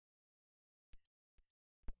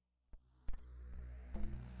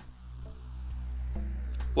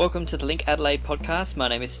Welcome to the LinkAdelaide podcast. My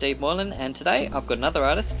name is Steve Moylan, and today I've got another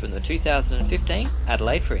artist from the 2015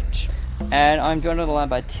 Adelaide Fringe. And I'm joined on the line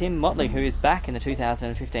by Tim Motley, who is back in the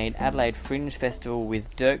 2015 Adelaide Fringe Festival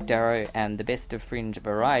with Dirk Darrow and the Best of Fringe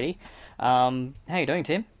Variety. How are you doing,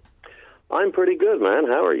 Tim? I'm pretty good, man.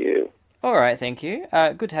 How are you? All right, thank you.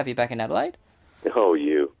 Good to have you back in Adelaide. Oh,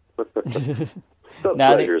 you. The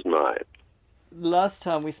pleasure's mine. Last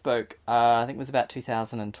time we spoke, I think it was about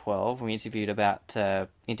 2012. We interviewed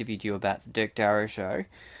you about Dirk Darrow show.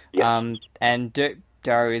 Yes. And Dirk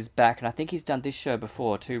Darrow is back, and I think he's done this show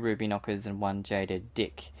before, 2 Ruby Knockers and 1 Jaded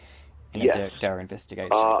Dick in a Dirk Darrow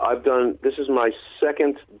investigation. This is my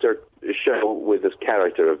second Dirk show with this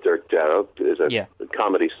character of Dirk Darrow, is a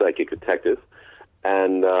comedy psychic detective.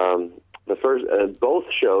 And both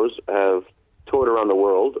shows have toured around the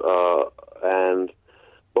world, and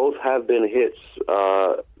both have been hits.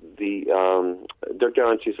 Dirk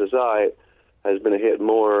Darrow and CSI has been a hit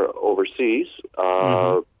more overseas,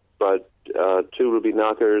 but 2 Ruby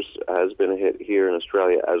Knockers has been a hit here in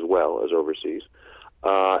Australia as well as overseas.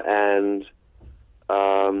 And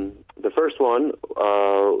the first one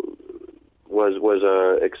was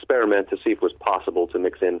a experiment to see if it was possible to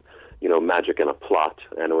mix in, magic and a plot,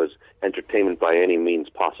 and it was entertainment by any means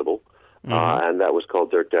possible. And that was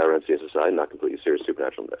called Dirk Darrow and CSI, Not Completely Serious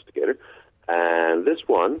Supernatural Investigator. And this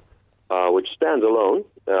one, which stands alone,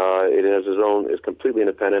 it has its own, is completely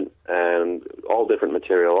independent, and all different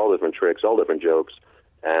material, all different tricks, all different jokes,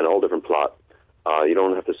 and all different plot. You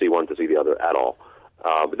don't have to see one to see the other at all.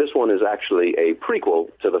 But this one is actually a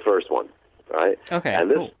prequel to the first one, right? Okay,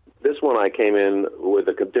 and this one I came in with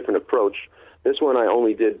a different approach. This one I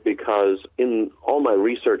only did because in all my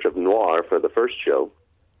research of noir for the first show,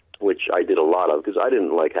 which I did a lot of, because I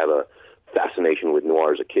didn't have a fascination with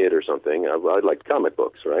noir as a kid or something. I liked comic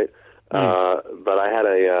books, right? But I had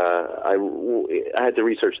I had to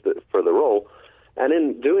research for the role, and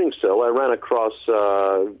in doing so, I ran across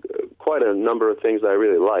quite a number of things that I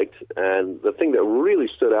really liked, and the thing that really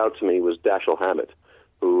stood out to me was Dashiell Hammett,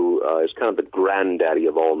 who is kind of the granddaddy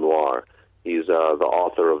of all noir. He's the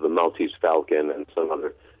author of The Maltese Falcon and some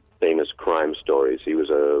other famous crime stories. He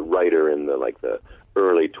was a writer in the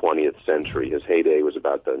early 20th century. His heyday was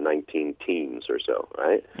about the 19-teens or so,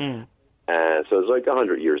 right? And so it was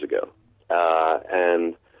 100 years ago.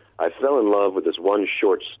 And I fell in love with this one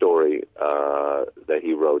short story that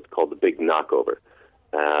he wrote called The Big Knockover,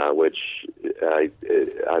 which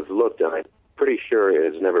I've looked, and I'm pretty sure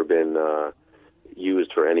it has never been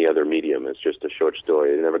used for any other medium. It's just a short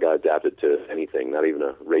story. It never got adapted to anything, not even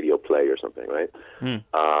a radio play or something, right?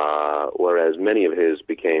 Whereas many of his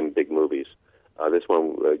became big movies. This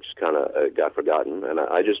one just kind of got forgotten, and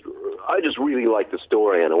I just really liked the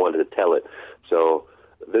story, and I wanted to tell it. So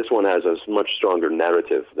this one has a much stronger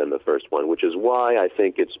narrative than the first one, which is why I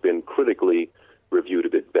think it's been critically reviewed a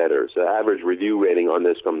bit better. So the average review rating on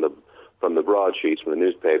this from the broadsheets from the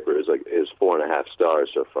newspaper is 4.5 stars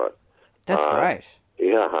so far. That's great.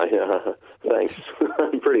 Yeah, thanks.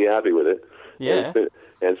 I'm pretty happy with it. Yeah, and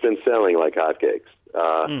it's been selling like hotcakes.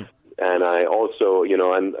 And I also,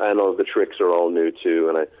 and I know the tricks are all new too.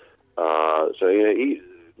 And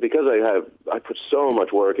because I put so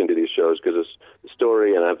much work into these shows, because it's the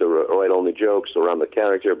story, and I have to write all the jokes around the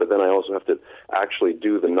character, but then I also have to actually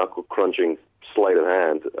do the knuckle crunching sleight of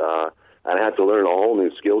hand, and I had to learn a whole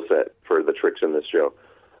new skill set for the tricks in this show.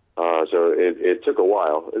 So it took a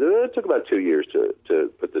while. It took about 2 years to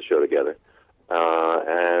put the show together,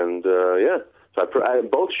 So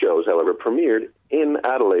both shows, however, premiered in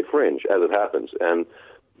Adelaide Fringe, as it happens, and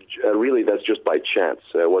really that's just by chance.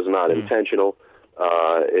 It was not intentional.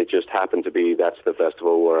 It just happened to be that's the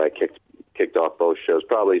festival where I kicked off both shows.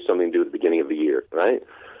 Probably something to do with the beginning of the year, right?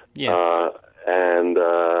 Yeah.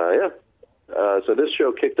 So this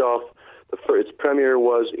show kicked off. Its premiere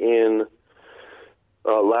was in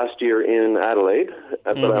last year in Adelaide,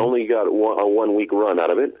 but I only got a 1 week run out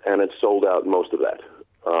of it, and it sold out most of that.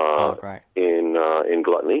 Right. In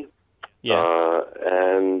Gluttony. Yeah.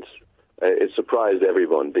 And it surprised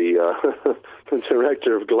everyone. The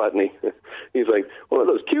director of Gluttony, he's like, one of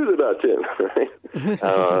those cues about Tim, right?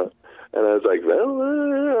 And I was like, well,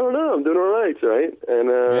 I don't know, I'm doing all right, right? And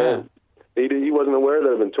he wasn't aware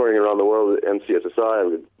that I've been touring around the world with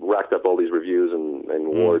NCSSI. I've racked up all these reviews and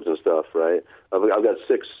awards and stuff, right? I've got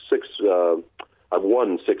I've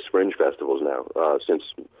won 6 Fringe festivals now since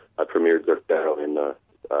I premiered Dirk Darrow in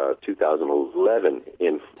 2011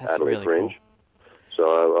 in That's Adelaide really Fringe. Cool.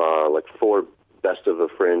 So 4 Best of the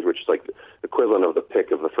Fringe, which is like the equivalent of the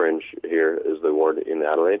pick of the Fringe here is the award in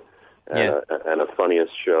Adelaide, and a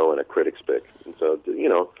funniest show and a critic's pick. And so,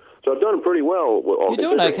 So I've done pretty well. You're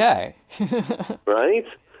doing okay. Right?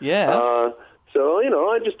 Yeah. So,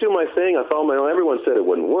 I just do my thing. I follow my own. Everyone said it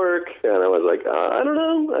wouldn't work, and I was like, I don't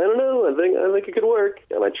know. I think it could work.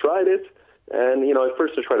 And I tried it, and, at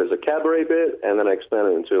first I tried it as a cabaret bit, and then I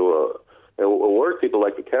expanded into a work. People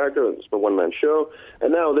like the character. It's a one-man show.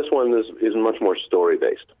 And now this one is much more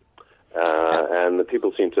story-based. And the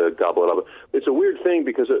people seem to gobble it up. It's a weird thing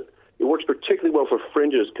because it works particularly well for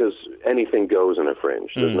fringes because anything goes in a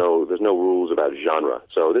fringe. There's no rules about genre.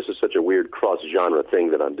 So this is such a weird cross-genre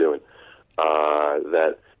thing that I'm doing.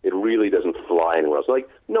 That it really doesn't fly anywhere else. Like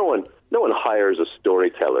no one hires a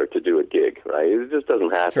storyteller to do a gig, right? It just doesn't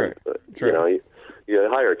happen. True. You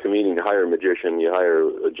hire a comedian, you hire a magician, you hire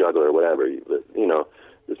a juggler, whatever.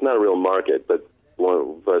 It's not a real market. But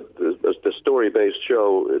the story-based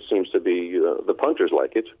show, it seems to be the punters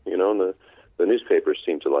like it, and the newspapers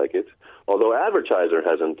seem to like it. Although advertiser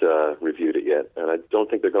hasn't reviewed it yet, and I don't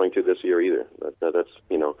think they're going to this year either. That's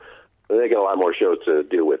They get a lot more shows to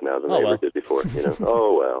deal with now than they ever did before.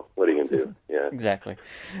 Oh well, what are you gonna do? Yeah, exactly.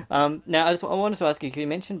 Now, I wanted to ask you. You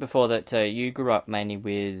mentioned before that you grew up mainly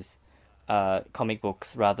with comic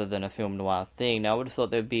books rather than a film noir thing. Now, I would have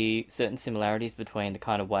thought there'd be certain similarities between the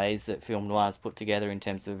kind of ways that film noir is put together in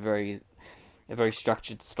terms of very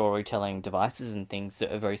structured storytelling devices and things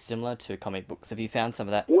that are very similar to comic books. Have you found some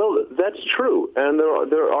of that? Well, that's true, and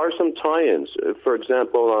there are some tie-ins. For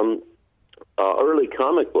example, early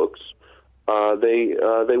comic books.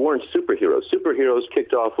 They weren't superheroes. Superheroes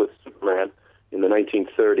kicked off with Superman in the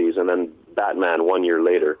 1930s, and then Batman 1 year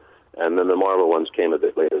later, and then the Marvel ones came a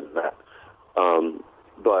bit later than that.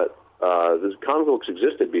 But the comic books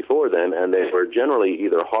existed before then, and they were generally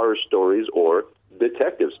either horror stories or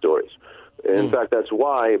detective stories. In fact, that's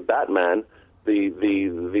why Batman, the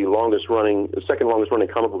second longest running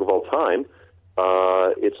comic book of all time,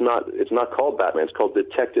 it's not called Batman. It's called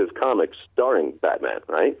Detective Comics starring Batman,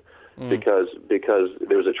 right? Because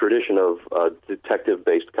there's a tradition of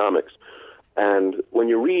detective-based comics. And when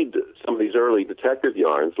you read some of these early detective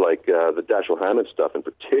yarns, like the Dashiell Hammett stuff in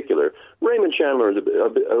particular, Raymond Chandler is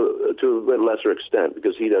to a bit lesser extent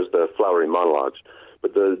because he does the flowery monologues.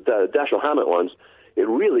 But the Dashiell Hammett ones, it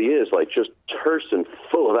really is like just terse and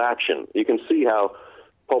full of action. You can see how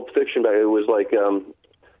Pulp Fiction, it was like...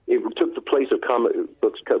 it took the place of comic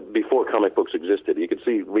books before comic books existed. You could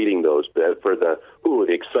see reading those for the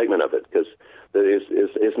excitement of it, because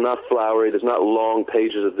it's not flowery. There's not long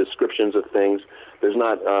pages of descriptions of things. There's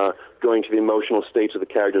not going to the emotional states of the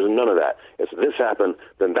characters, and none of that. It's this happened,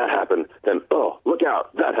 then that happened, then look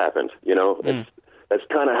out, that happened. That's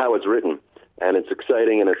kind of how it's written, and it's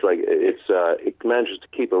exciting, and it's like it manages to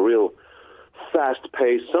keep a real fast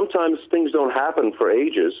pace. Sometimes things don't happen for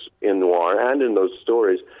ages in noir and in those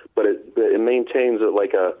stories, but it maintains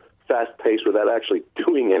a fast pace without actually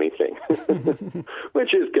doing anything,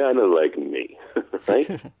 which is kind of like me, right?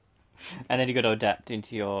 And then you got to adapt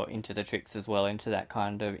into the tricks as well, into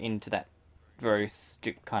that very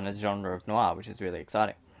strict kind of genre of noir, which is really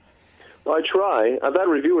exciting. Well, I try. I've had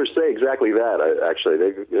reviewers say exactly that. Actually,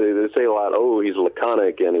 they say a lot. Oh, he's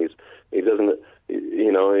laconic and he doesn't.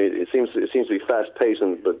 It seems to be fast paced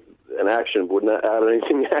and action would not have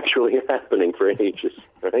anything actually happening for ages,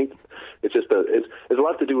 right? It's just it's a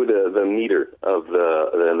lot to do with the meter of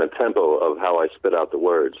the tempo of how I spit out the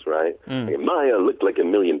words, right? Like, Maya looked like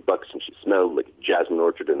 $1,000,000 and she smelled like a jasmine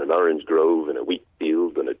orchard in an orange grove in a wheat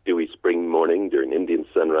field on a dewy spring morning during Indian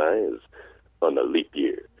sunrise on a leap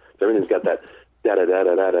year. So everything's got that da da da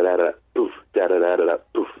da da da da poof da da da da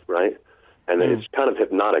poof, right? And then it's kind of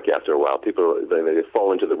hypnotic after a while. People they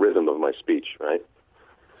fall into the rhythm of my speech, right?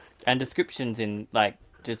 And descriptions in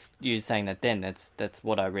just you saying that then that's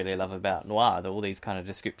what I really love about noir. All these kind of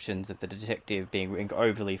descriptions of the detective being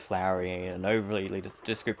overly flowery and overly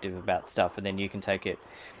descriptive about stuff, and then you can take it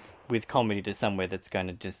with comedy to somewhere that's going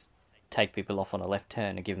to just take people off on a left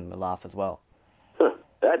turn and give them a laugh as well.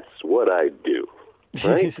 That's what I do,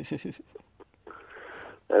 right?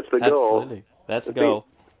 That's the goal. Absolutely, that's the goal.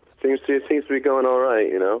 Seems to be going all right,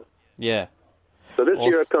 Yeah. So this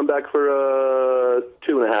year I've come back for a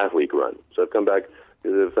 2.5 week run. So I've come back.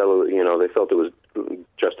 The fellow, they felt it was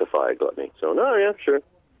justified, let me. So no, yeah, sure,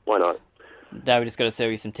 why not? Now we just got to sell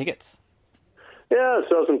you some tickets. Yeah,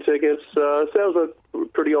 sell some tickets. Sales are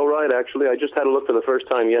pretty all right, actually. I just had a look for the first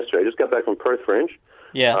time yesterday. I just got back from Perth Fringe.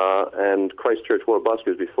 Yeah. And Christchurch War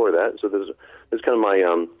Buskers before that. So there's kind of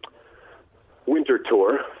my winter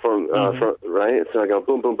tour from right. So I go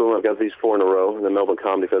boom, boom, boom. I've got these 4 in a row in the Melbourne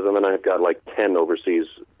Comedy Festival, and then I've got like 10 overseas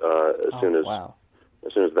as soon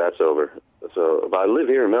as that's over. So, but I live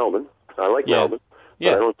here in Melbourne. I like Melbourne.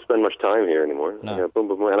 Yeah. But I don't spend much time here anymore. No. Boom,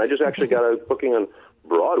 boom, boom. And I just actually got a booking on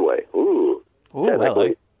Broadway. Ooh, Hello.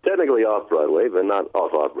 Technically off Broadway, but not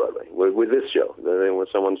off Broadway. With this show,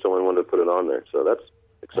 someone wanted to put it on there, so that's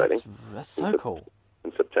exciting. That's so cool.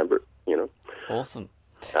 In September, Awesome.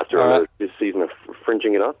 After this season of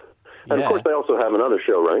fringing it up. And of course, I also have another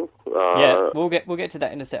show running. We'll get to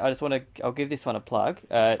that in a sec. I'll give this one a plug.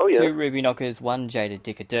 2 Ruby Knockers, 1 Jaded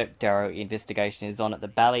Dick, a Dirk Darrow investigation is on at the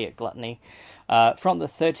Bally at Gluttony from the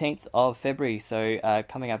 13th of February. So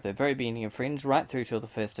coming up at the very beginning of Fringe, right through till the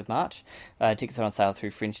 1st of March. Tickets are on sale through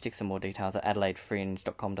Fringe Tickets and more details at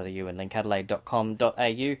adelaidefringe.com.au and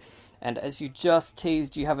linkadelaide.com.au. And as you just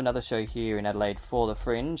teased, you have another show here in Adelaide for the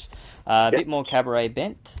Fringe, a bit more cabaret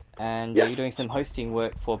bent, and you're doing some hosting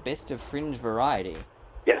work for Best of Fringe Variety.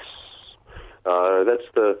 Yes. That's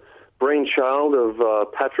the brainchild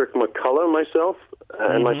of Patrick McCullough, myself.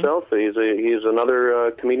 He's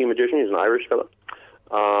another comedian magician. He's an Irish fellow,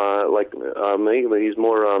 like me, but he's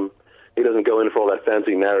more. He doesn't go in for all that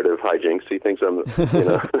fancy narrative hijinks. He thinks I'm, a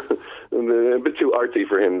bit too artsy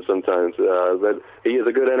for him sometimes. But he is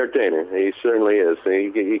a good entertainer. He certainly is.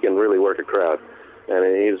 He can really work a crowd, and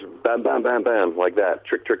he's bam, bam, bam, bam like that.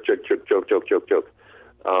 Trick, trick, trick, trick, joke, joke, joke, joke.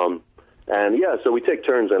 So we take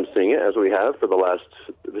turns emceeing it, as we have for the last.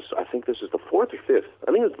 I think this is the 4th or 5th.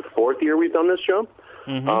 I think it's the 4th year we've done this show.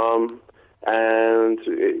 Mm-hmm. And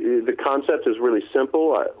the concept is really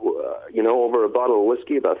simple. Over a bottle of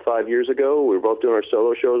whiskey about 5 years ago, we were both doing our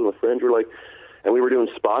solo shows on the Fringe. And we were doing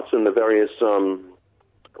spots in the various,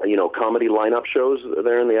 comedy lineup shows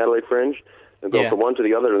there in the Adelaide Fringe, and go from one to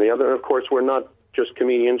the other and the other. And of course, we're not just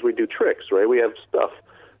comedians; we do tricks, right? We have stuff,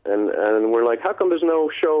 and we're like, how come there's no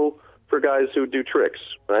show for guys who do tricks,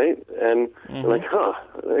 right? And we're like,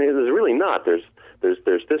 there's really not. There's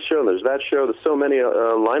this show, there's that show, there's so many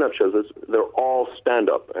lineup shows. They're all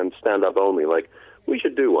stand-up and stand-up only. Like, we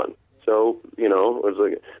should do one. So, it was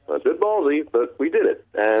like, well, it's a bit ballsy, but we did it.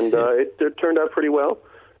 And it turned out pretty well.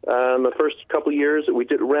 The first couple of years, we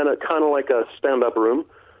ran a kind of like a stand-up room,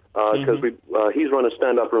 because he's run a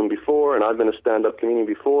stand-up room before, and I've been a stand-up comedian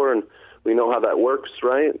before, and we know how that works,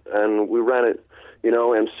 right? And we ran it,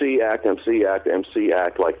 MC act, MC act, MC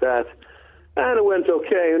act, like that. And it went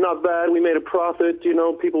okay, not bad. We made a profit,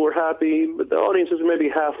 people were happy, but the audiences were maybe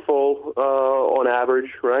half full on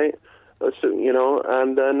average, right?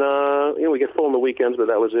 And then, we get full on the weekends, but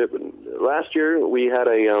that was it. But last year, we had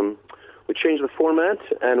we changed the format,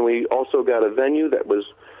 and we also got a venue that was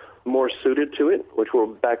more suited to it, which we're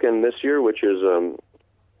back in this year, which is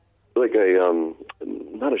like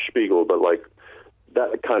not a Spiegel, but like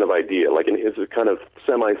that kind of idea. Like it's a kind of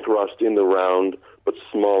semi-thrust in the round, but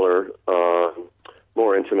smaller,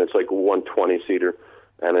 more intimate. It's like a 120-seater,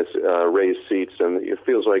 and it's raised seats, and it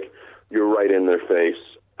feels like you're right in their face,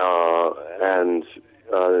 and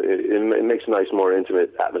it makes a nice, more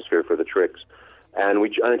intimate atmosphere for the tricks. And we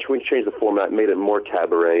changed the format, made it more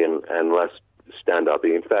cabaret and less stand-up.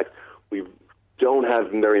 In fact, we don't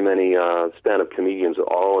have very many stand-up comedians at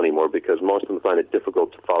all anymore, because most of them find it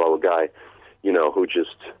difficult to follow a guy, who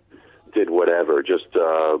just did whatever, just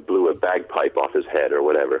blew a bagpipe off his head or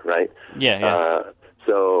whatever, right? Yeah.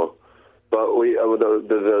 But we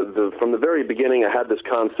from the very beginning, I had this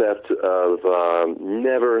concept of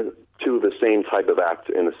never two of the same type of act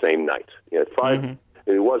in the same night.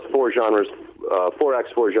 It was 4 genres, 4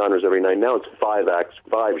 acts, 4 genres every night. Now it's 5 acts,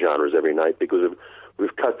 5 genres every night, because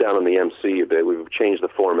we've cut down on the MC a bit. We've changed the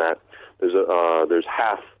format. There's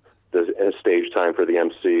half the stage time for the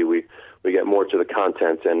MC. We get more to the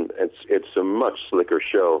content, and it's a much slicker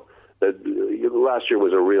show. Last year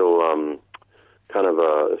was a real kind of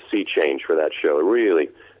a sea change for that show. It really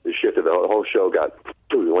shifted. The whole show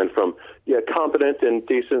went from competent and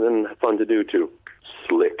decent and fun to do to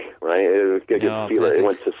slick, right? It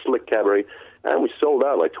went to slick cabaret, and we sold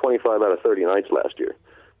out like 25 out of 30 nights last year.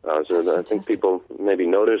 So I think people maybe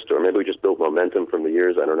noticed, or maybe we just built momentum from the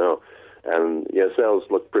years. I don't know. And sales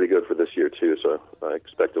look pretty good for this year too. So I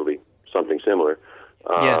expect it'll be something similar.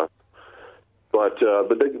 But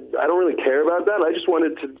I don't really care about that. I just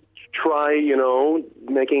wanted to try,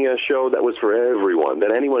 making a show that was for everyone,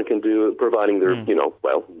 that anyone can do, providing they're,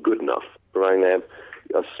 good enough, providing they have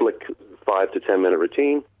a slick 5 to 10 minute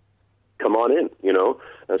routine. Come on in,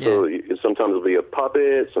 And so sometimes it'll be a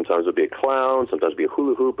puppet, sometimes it'll be a clown, sometimes it'll be a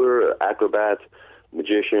hula hooper, acrobat,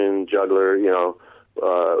 magician, juggler.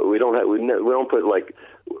 We don't put like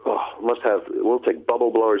we'll take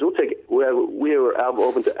bubble blowers. We are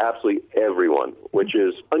open to absolutely everyone, which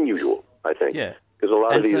is unusual, I think. Yeah, because a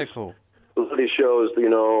lot of these. So cool. A lot of these shows, they're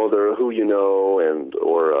who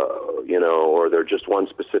or they're just one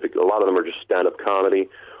specific. A lot of them are just stand-up comedy,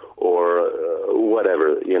 or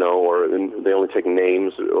whatever, or they only take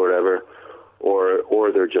names or whatever.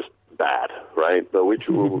 or they're just bad, right? But we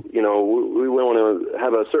want to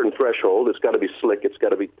have a certain threshold. It's got to be slick. It's got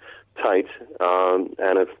to be tight.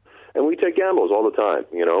 And we take gambles all the time.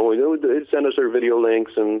 They send us their video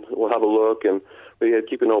links, and we'll have a look, and we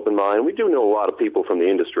keep an open mind. We do know a lot of people from the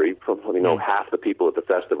industry. We know half the people at the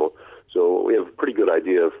festival, so we have a pretty good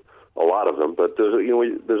idea of a lot of them. But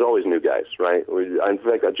there's always new guys, right? In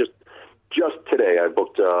fact, I just today I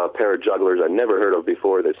booked a pair of jugglers I never heard of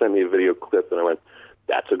before. They sent me a video clip, and I went,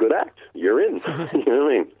 "That's a good act. You're in." You know what I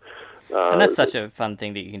mean? And that's such a fun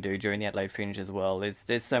thing that you can do during the Adelaide Fringe as well.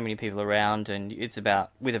 There's so many people around, and it's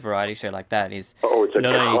about, with a variety show like that, it's a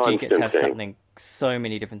not only do you get to have thing. so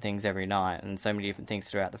many different things every night, and so many different things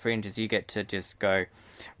throughout the Fringes, you get to just go,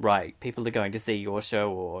 right, people are going to see your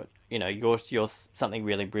show, or you're something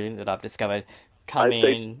really brilliant that I've discovered. Come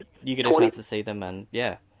in, you get a chance to see them, and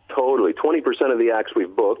yeah. Totally. 20% of the acts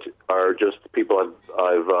we've booked are just people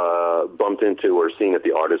I've bumped into or seen at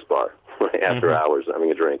the artist bar after hours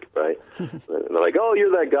having a drink, right? And they're like, "Oh,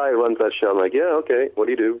 you're that guy who runs that show." I'm like, "Yeah, okay. What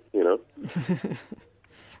do you do?"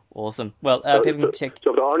 Awesome. Well, people can check.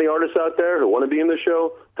 So if there are any artists out there who want to be in the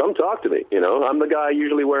show, come talk to me. I'm the guy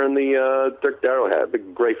usually wearing the Dirk Darrow hat,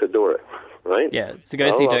 big grey fedora, right? Yeah. So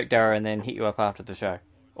go see Dirk Darrow and then hit you up after the show.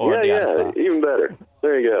 Or Even better.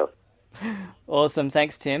 There you go. Awesome,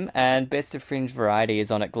 thanks Tim. And Best of Fringe Variety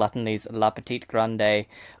is on at Gluttony's La Petite Grande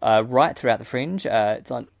right throughout the Fringe.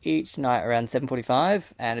 It's on each night around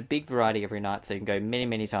 7:45, and a big variety every night, so you can go many,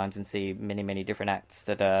 many times and see many, many different acts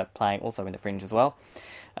that are playing also in the Fringe as well.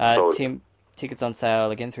 Tim, tickets on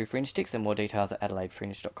sale again through Fringe Sticks, and more details at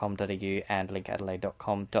adelaidefringe.com.au and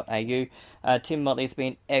linkadelaide.com.au. Tim Motley, it's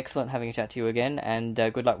been excellent having a chat to you again, and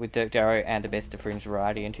good luck with Dirk Darrow and the Best of Fringe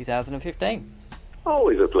Variety in 2015.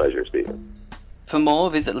 Always a pleasure, Stephen. For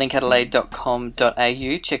more, visit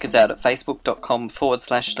linkadelaide.com.au, check us out at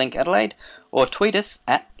facebook.com/linkadelaide, or tweet us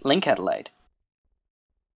at linkadelaide.